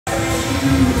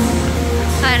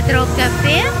Hard Rock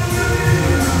Cafe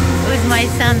with my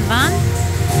son Van.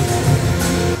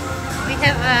 We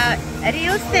have a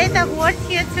real estate award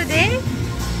here today,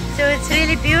 so it's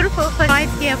really beautiful right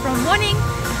here from morning,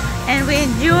 and we're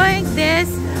enjoying this.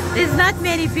 There's not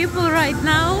many people right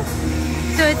now,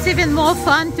 so it's even more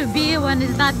fun to be when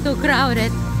it's not too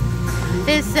crowded.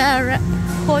 This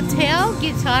hotel,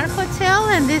 guitar hotel,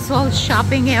 and this whole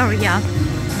shopping area.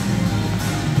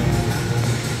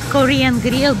 Korean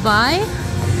grill by,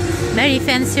 very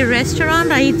fancy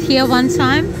restaurant. I ate here one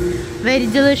time. Very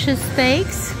delicious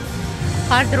steaks.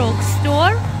 Hard Rock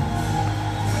store.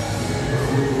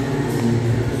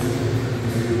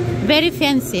 Very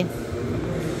fancy.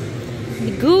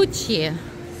 Gucci.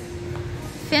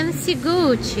 Fancy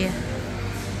Gucci.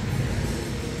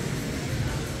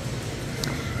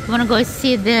 Wanna go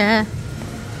see the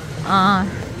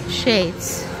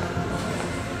shades.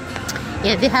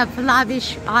 Yeah, they have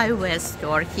lavish eyewear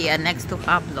store here next to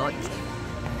Hublot.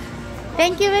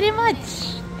 Thank you very much.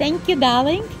 Thank you,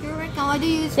 darling. You're welcome. What do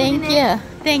you use? Thank you.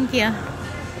 Thank you.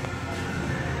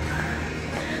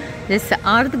 This is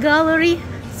art gallery.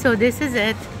 So this is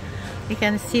it. You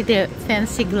can see the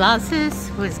fancy glasses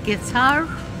with guitar.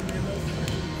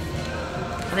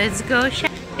 Let's go.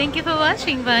 Thank you for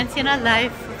watching Valentina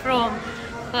live from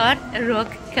Hard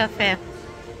Rock Cafe.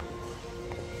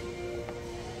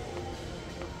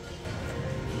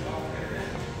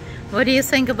 What do you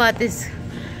think about this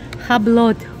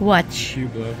Hublot watch?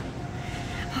 Hublot.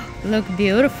 Look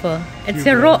beautiful. It's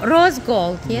a rose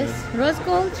gold, yes? Rose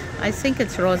gold? I think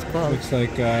it's rose gold. Looks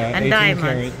like and 18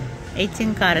 diamonds. karat.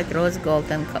 18 karat rose gold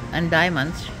and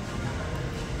diamonds.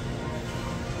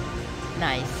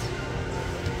 Nice.